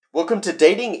Welcome to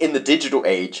Dating in the Digital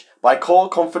Age by Core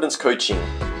Confidence Coaching.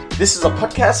 This is a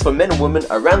podcast for men and women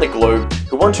around the globe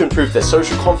who want to improve their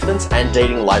social confidence and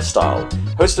dating lifestyle.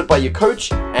 Hosted by your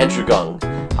coach, Andrew Gung.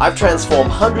 I've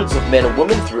transformed hundreds of men and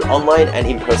women through online and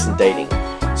in-person dating.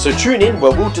 So tune in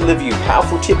where we'll deliver you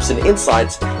powerful tips and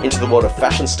insights into the world of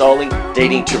fashion styling,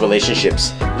 dating to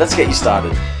relationships. Let's get you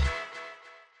started.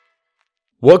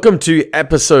 Welcome to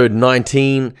episode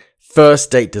 19.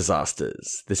 First Date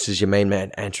Disasters. This is your main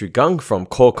man, Andrew Gung from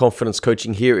Core Confidence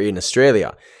Coaching here in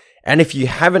Australia. And if you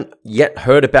haven't yet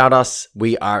heard about us,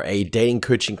 we are a dating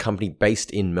coaching company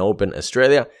based in Melbourne,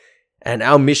 Australia. And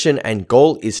our mission and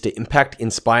goal is to impact,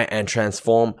 inspire, and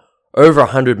transform over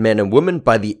 100 men and women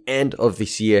by the end of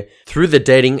this year through the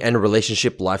dating and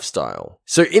relationship lifestyle.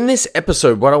 So in this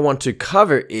episode, what I want to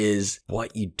cover is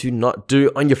what you do not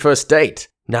do on your first date.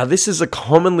 Now, this is a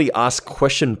commonly asked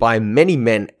question by many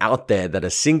men out there that are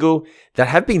single, that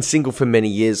have been single for many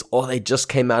years, or they just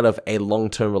came out of a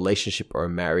long-term relationship or a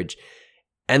marriage.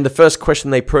 And the first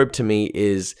question they probe to me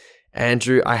is,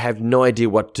 Andrew, I have no idea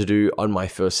what to do on my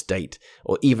first date,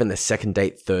 or even the second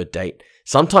date, third date.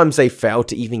 Sometimes they fail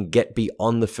to even get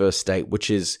beyond the first date, which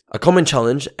is a common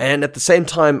challenge. And at the same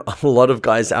time, a lot of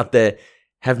guys out there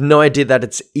have no idea that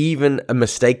it's even a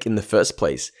mistake in the first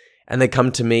place. And they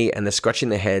come to me and they're scratching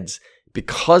their heads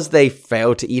because they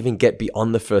fail to even get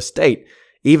beyond the first date,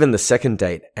 even the second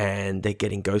date, and they're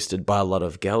getting ghosted by a lot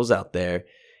of girls out there,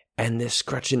 and they're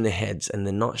scratching their heads and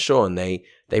they're not sure. And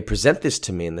they present this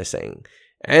to me and they're saying,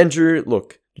 Andrew,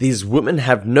 look, these women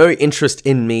have no interest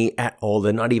in me at all.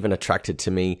 They're not even attracted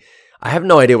to me. I have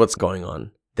no idea what's going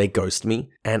on. They ghost me,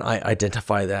 and I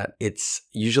identify that it's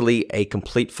usually a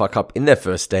complete fuck up in their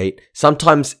first date,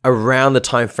 sometimes around the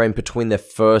time frame between their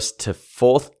first to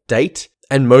fourth date,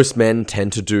 and most men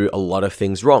tend to do a lot of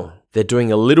things wrong. They're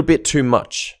doing a little bit too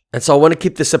much. And so I want to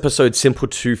keep this episode simple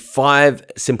to 5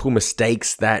 simple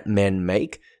mistakes that men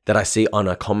make that I see on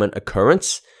a common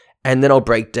occurrence, and then I'll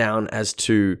break down as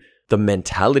to the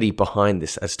mentality behind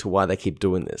this, as to why they keep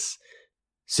doing this.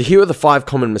 So here are the 5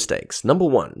 common mistakes. Number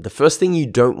 1, the first thing you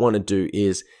don't want to do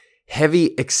is heavy,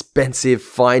 expensive,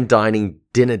 fine dining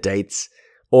dinner dates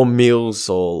or meals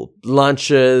or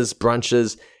lunches,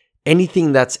 brunches,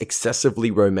 anything that's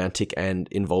excessively romantic and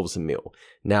involves a meal.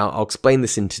 Now, I'll explain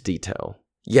this into detail.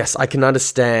 Yes, I can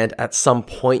understand at some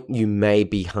point you may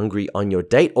be hungry on your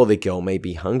date, or the girl may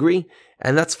be hungry,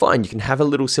 and that's fine. You can have a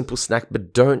little simple snack,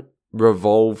 but don't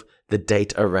revolve the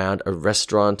date around a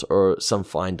restaurant or some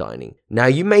fine dining. Now,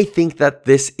 you may think that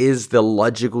this is the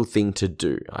logical thing to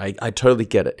do. I totally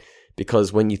get it.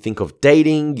 Because when you think of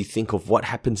dating, you think of what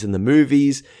happens in the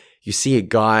movies. You see a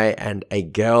guy and a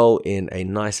girl in a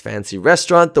nice fancy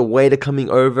restaurant, the waiter coming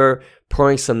over,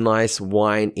 pouring some nice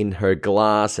wine in her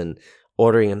glass and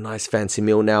ordering a nice fancy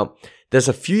meal. Now, there's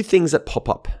a few things that pop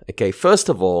up. Okay, first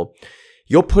of all,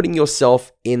 you're putting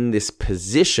yourself in this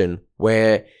position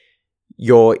where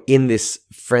you're in this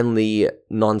friendly,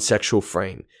 non-sexual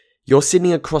frame. You're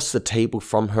sitting across the table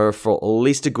from her for at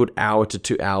least a good hour to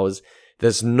 2 hours.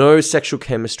 There's no sexual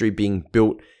chemistry being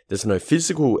built. There's no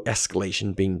physical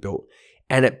escalation being built.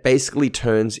 And it basically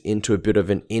turns into a bit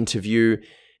of an interview.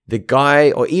 The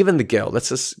guy, or even the girl, let's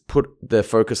just put the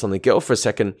focus on the girl for a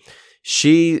second.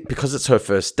 She, because it's her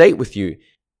first date with you,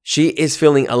 she is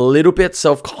feeling a little bit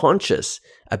self-conscious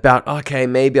about, okay,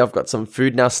 maybe I've got some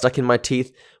food now stuck in my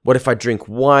teeth. What if I drink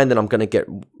wine? Then I'm going to get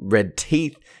red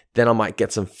teeth. Then I might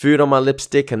get some food on my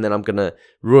lipstick, and then I'm going to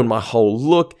ruin my whole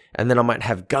look. And then I might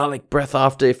have garlic breath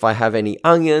after if I have any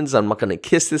onions. I'm not going to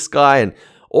kiss this guy, and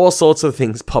all sorts of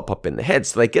things pop up in the head.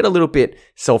 So they get a little bit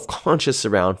self-conscious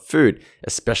around food,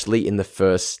 especially in the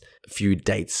first few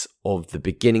dates of the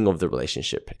beginning of the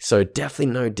relationship. So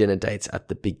definitely no dinner dates at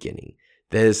the beginning.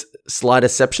 There's slight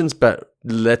exceptions, but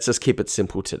let's just keep it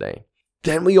simple today.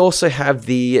 Then we also have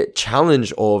the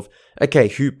challenge of, okay,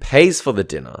 who pays for the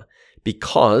dinner?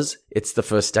 Because it's the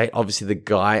first date, obviously the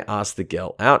guy asked the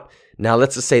girl out. Now,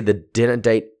 let's just say the dinner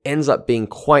date ends up being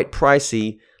quite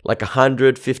pricey, like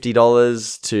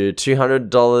 $150 to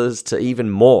 $200 to even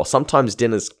more. Sometimes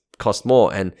dinners cost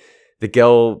more, and the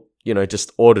girl,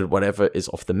 just ordered whatever is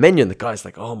off the menu, and the guy's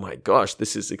like, oh my gosh,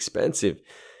 this is expensive.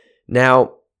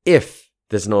 Now, if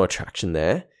there's no attraction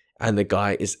there, and the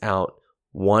guy is out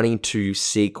wanting to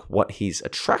seek what he's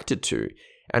attracted to,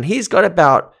 and he's got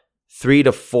about 3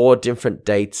 to 4 different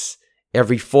dates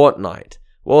every fortnight,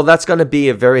 well, that's going to be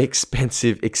a very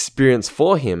expensive experience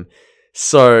for him.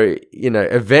 So,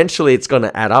 eventually it's going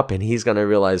to add up, and he's going to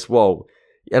realize, whoa,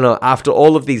 after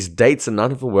all of these dates and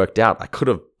none of them worked out, I could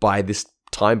have by this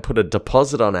time put a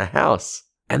deposit on a house.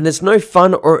 And there's no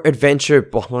fun or adventure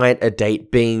behind a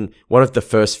date being one of the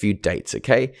first few dates,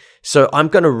 okay? So I'm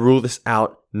going to rule this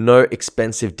out. No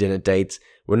expensive dinner dates.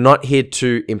 We're not here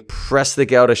to impress the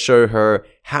girl to show her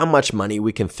how much money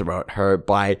we can throw at her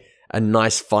by a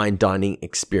nice fine dining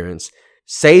experience.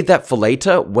 Save that for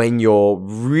later when you're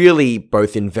really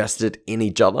both invested in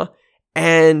each other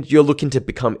and you're looking to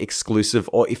become exclusive,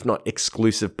 or if not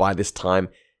exclusive by this time,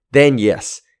 then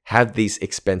yes, have these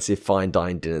expensive fine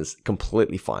dining dinners,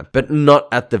 completely fine, but not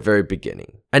at the very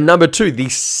beginning. And number 2, the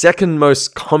second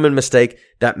most common mistake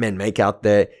that men make out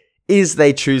there is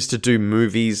they choose to do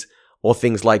movies or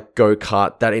things like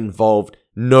go-kart that involve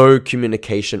no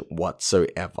communication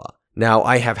whatsoever. Now,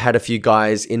 I have had a few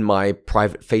guys in my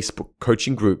private Facebook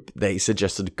coaching group, they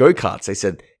suggested go-karts. They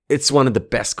said, it's one of the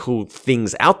best cool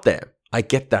things out there. I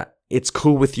get that. It's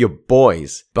cool with your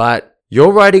boys, but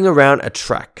you're riding around a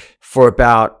track for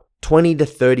about 20 to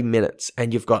 30 minutes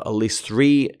and you've got at least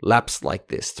 3 laps like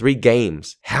this, 3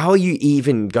 games. How are you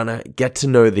even gonna get to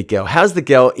know the girl? How's the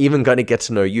girl even gonna get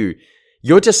to know you?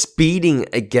 You're just speeding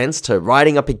against her,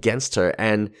 riding up against her,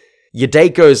 and your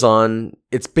date goes on.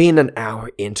 It's been an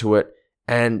hour into it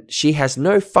and she has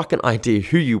no fucking idea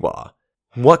who you are.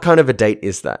 What kind of a date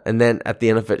is that? And then at the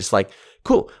end of it, it's like,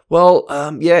 cool. Well,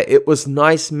 yeah, it was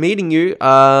nice meeting you.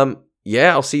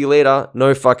 Yeah, I'll see you later.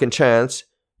 No fucking chance.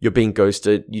 You're being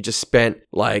ghosted. You just spent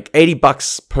like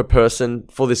 $80 per person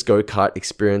for this go-kart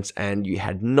experience and you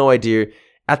had no idea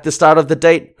at the start of the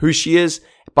date who she is.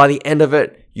 By the end of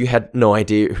it, you had no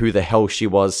idea who the hell she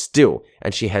was still,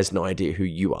 and she has no idea who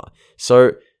you are.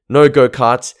 So, no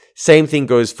go-karts. Same thing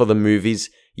goes for the movies.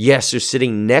 Yes, you're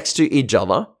sitting next to each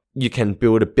other. You can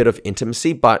build a bit of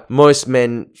intimacy, but most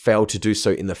men fail to do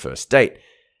so in the first date.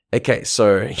 Okay,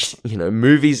 so,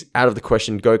 movies out of the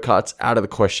question, go-karts out of the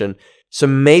question. So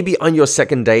maybe on your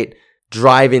second date,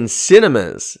 drive-in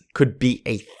cinemas could be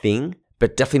a thing,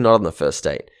 but definitely not on the first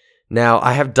date. Now,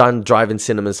 I have done drive-in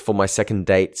cinemas for my second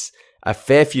dates a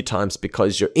fair few times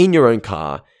because you're in your own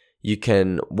car. You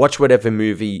can watch whatever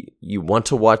movie you want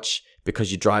to watch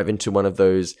because you drive into one of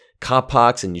those car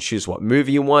parks and you choose what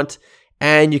movie you want.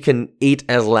 And you can eat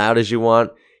as loud as you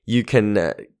want. You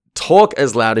can talk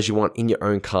as loud as you want in your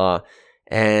own car.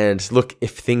 And look,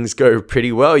 if things go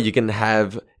pretty well, you can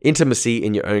have intimacy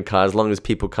in your own car as long as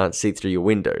people can't see through your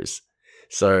windows.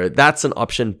 So that's an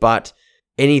option, but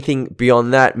anything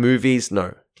beyond that, movies,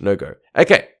 no go.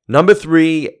 Okay, number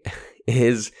 3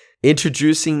 is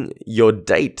introducing your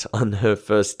date on her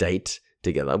first date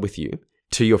together with you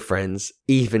to your friends,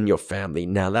 even your family.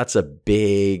 Now, that's a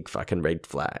big fucking red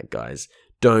flag, guys.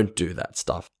 Don't do that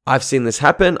stuff. I've seen this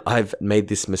happen. I've made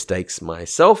these mistakes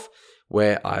myself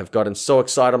where I've gotten so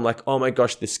excited. I'm like, oh my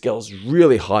gosh, this girl's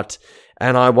really hot.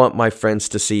 And I want my friends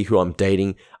to see who I'm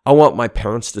dating. I want my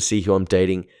parents to see who I'm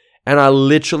dating. And I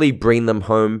literally bring them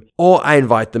home or I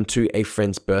invite them to a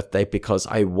friend's birthday because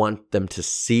I want them to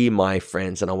see my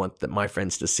friends and I want my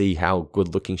friends to see how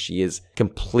good looking she is.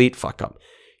 Complete fuck up.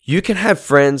 You can have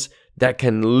friends that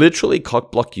can literally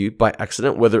cock block you by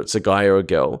accident, whether it's a guy or a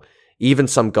girl. Even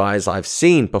some guys I've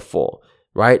seen before,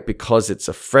 right? Because it's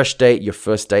a fresh date, your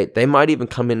first date, they might even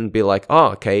come in and be like, oh,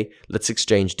 okay, let's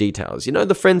exchange details. You know,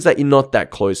 the friends that you're not that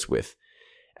close with.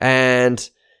 And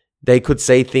they could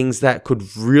say things that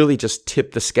could really just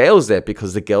tip the scales there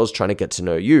because the girl's trying to get to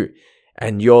know you.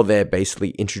 And you're there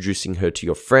basically introducing her to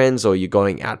your friends or you're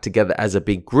going out together as a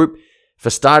big group.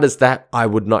 For starters, that I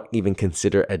would not even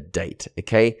consider a date,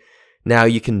 okay? Now,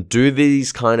 you can do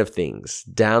these kind of things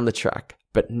down the track,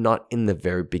 but not in the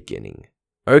very beginning.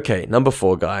 Okay, number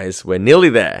 4, guys. We're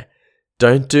nearly there.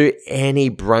 Don't do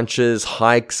any brunches,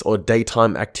 hikes, or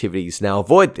daytime activities. Now,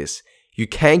 avoid this. You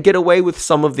can get away with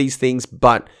some of these things,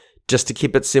 but just to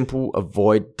keep it simple,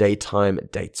 avoid daytime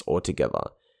dates altogether.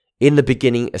 In the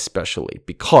beginning especially,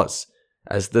 because,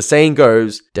 as the saying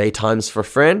goes, daytime's for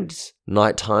friends,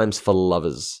 nighttime's for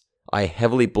lovers. I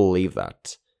heavily believe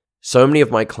that. So many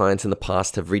of my clients in the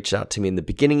past have reached out to me in the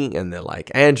beginning and they're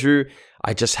like, Andrew,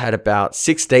 I just had about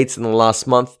 6 dates in the last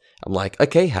month. I'm like,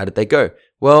 okay, how did they go?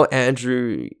 Well,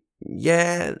 Andrew,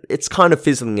 yeah, it's kind of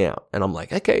fizzling out. And I'm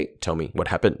like, okay, tell me what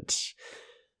happened.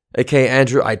 Okay,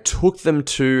 Andrew, I took them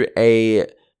to a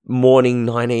morning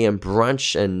 9 a.m.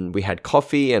 brunch and we had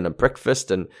coffee and a breakfast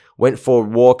and went for a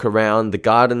walk around the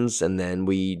gardens and then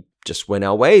we just went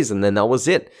our ways and then that was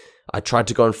it. I tried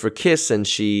to go in for a kiss and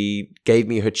she gave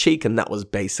me her cheek and that was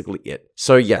basically it.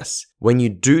 So yes, when you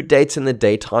do dates in the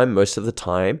daytime, most of the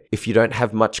time, if you don't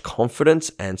have much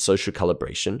confidence and social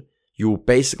calibration, you will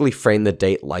basically frame the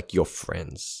date like your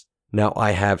friends. Now,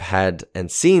 I have had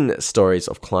and seen stories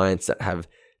of clients that have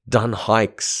done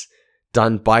hikes,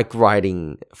 done bike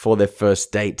riding for their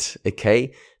first date,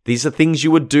 okay? These are things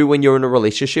you would do when you're in a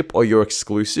relationship or you're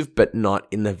exclusive, but not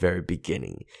in the very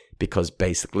beginning. Because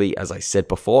basically, as I said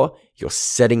before, you're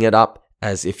setting it up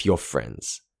as if you're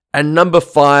friends. And number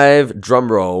 5,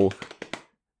 drum roll.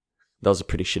 That was a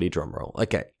pretty shitty drum roll.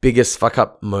 Okay, biggest fuck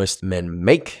up most men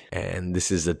make, and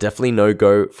this is a definitely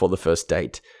no-go for the first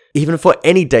date. Even for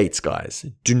any dates, guys,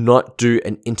 do not do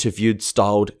an interviewed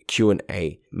styled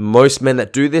Q&A. Most men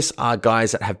that do this are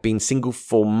guys that have been single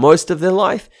for most of their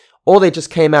life, or they just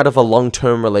came out of a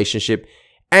long-term relationship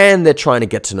and they're trying to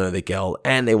get to know the girl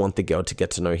and they want the girl to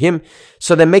get to know him.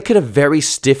 So they make it a very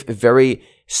stiff, very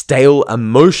stale,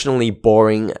 emotionally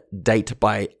boring date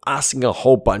by asking a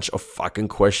whole bunch of fucking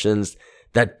questions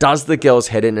that does the girl's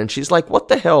head in, and she's like, what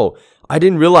the hell? I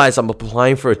didn't realize I'm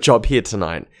applying for a job here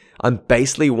tonight. I'm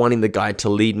basically wanting the guy to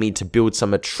lead me to build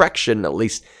some attraction, at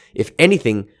least if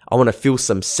anything, I want to feel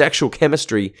some sexual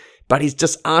chemistry, but he's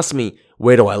just asked me,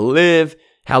 where do I live?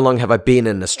 How long have I been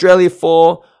in Australia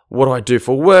for? What do I do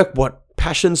for work? What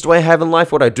passions do I have in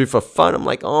life? What do I do for fun? I'm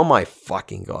like, oh my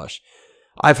fucking gosh.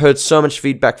 I've heard so much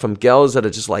feedback from girls that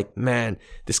are just like, man,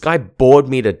 this guy bored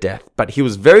me to death, but he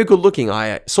was very good looking.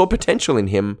 I saw potential in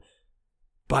him,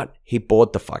 but he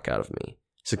bored the fuck out of me.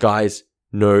 So guys,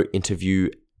 no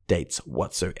interview dates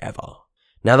whatsoever.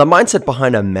 Now, the mindset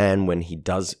behind a man when he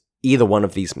does either one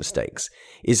of these mistakes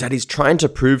is that he's trying to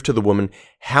prove to the woman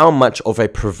how much of a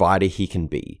provider he can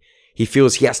be. He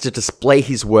feels he has to display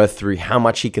his worth through how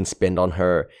much he can spend on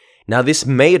her. Now, this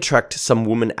may attract some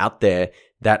women out there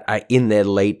that are in their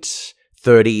late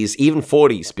 30s, even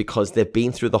 40s, because they've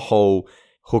been through the whole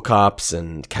hookups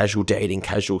and casual dating,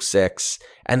 casual sex,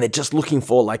 and they're just looking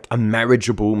for like a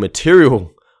marriageable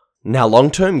material. Now,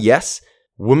 long term, yes,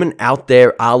 women out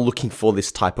there are looking for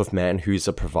this type of man who's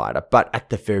a provider, but at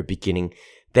the very beginning,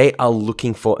 they are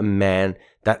looking for a man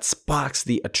that sparks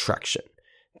the attraction,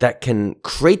 that can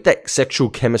create that sexual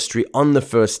chemistry on the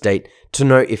first date to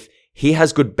know if he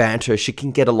has good banter, she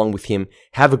can get along with him,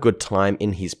 have a good time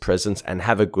in his presence, and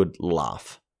have a good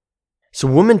laugh. So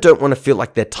women don't want to feel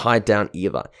like they're tied down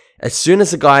either. As soon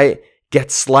as a guy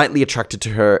gets slightly attracted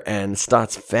to her and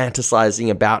starts fantasizing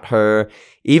about her,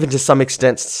 even to some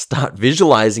extent start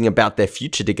visualizing about their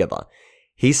future together,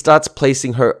 he starts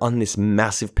placing her on this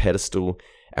massive pedestal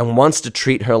and wants to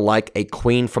treat her like a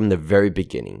queen from the very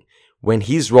beginning, when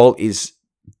his role is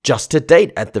just to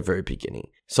date at the very beginning.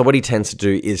 So what he tends to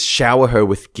do is shower her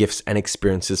with gifts and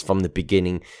experiences from the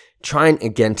beginning, trying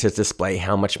again to display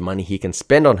how much money he can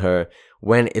spend on her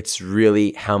when it's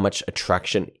really how much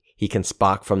attraction he can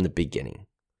spark from the beginning.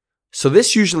 So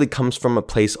this usually comes from a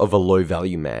place of a low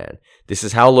value man. This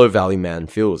is how a low value man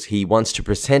feels. He wants to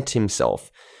present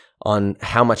himself on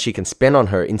how much he can spend on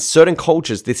her. In certain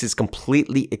cultures, this is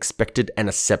completely expected and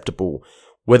acceptable,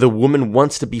 where the woman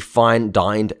wants to be fine,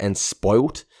 dined, and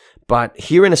spoilt. But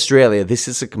here in Australia, this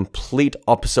is a complete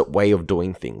opposite way of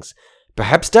doing things.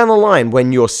 Perhaps down the line,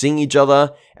 when you're seeing each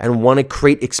other and want to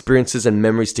create experiences and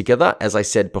memories together, as I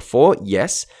said before,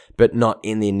 yes, but not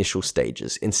in the initial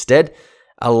stages. Instead,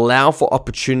 allow for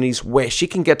opportunities where she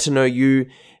can get to know you,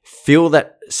 feel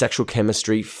that sexual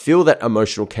chemistry, feel that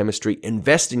emotional chemistry,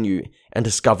 invest in you, and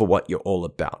discover what you're all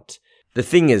about. The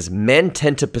thing is, men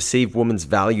tend to perceive women's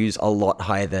values a lot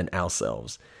higher than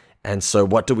ourselves. And so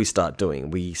what do we start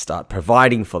doing? We start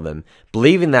providing for them,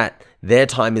 believing that their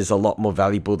time is a lot more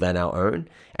valuable than our own.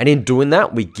 And in doing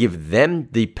that, we give them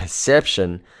the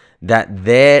perception that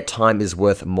their time is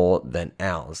worth more than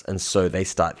ours. And so they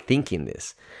start thinking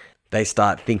this. They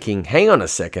start thinking, hang on a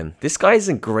second, this guy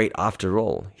isn't great after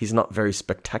all. He's not very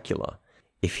spectacular.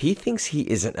 If he thinks he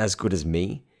isn't as good as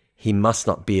me, he must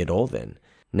not be at all then.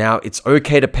 Now, it's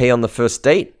okay to pay on the first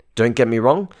date, don't get me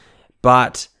wrong,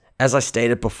 but as I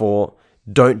stated before,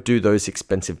 don't do those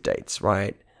expensive dates,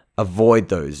 right? Avoid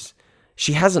those.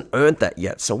 She hasn't earned that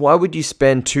yet, so why would you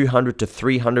spend $200 to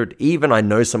 $300? Even I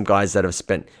know some guys that have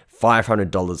spent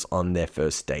 $500 on their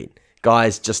first date.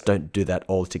 Guys, just don't do that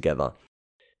altogether.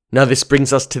 Now, this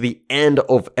brings us to the end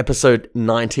of episode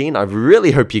 19. I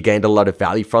really hope you gained a lot of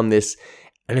value from this.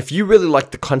 And if you really like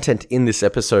the content in this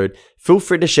episode, feel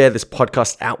free to share this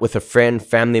podcast out with a friend,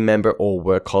 family member, or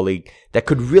work colleague that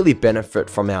could really benefit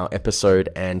from our episode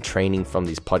and training from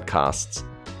these podcasts.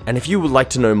 And if you would like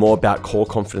to know more about Core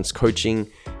Confidence Coaching,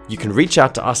 you can reach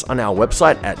out to us on our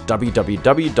website at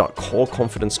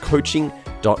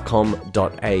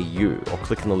www.coreconfidencecoaching.com.au or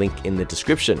click on the link in the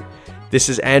description. This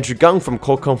is Andrew Gung from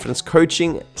Core Confidence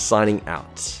Coaching, signing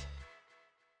out.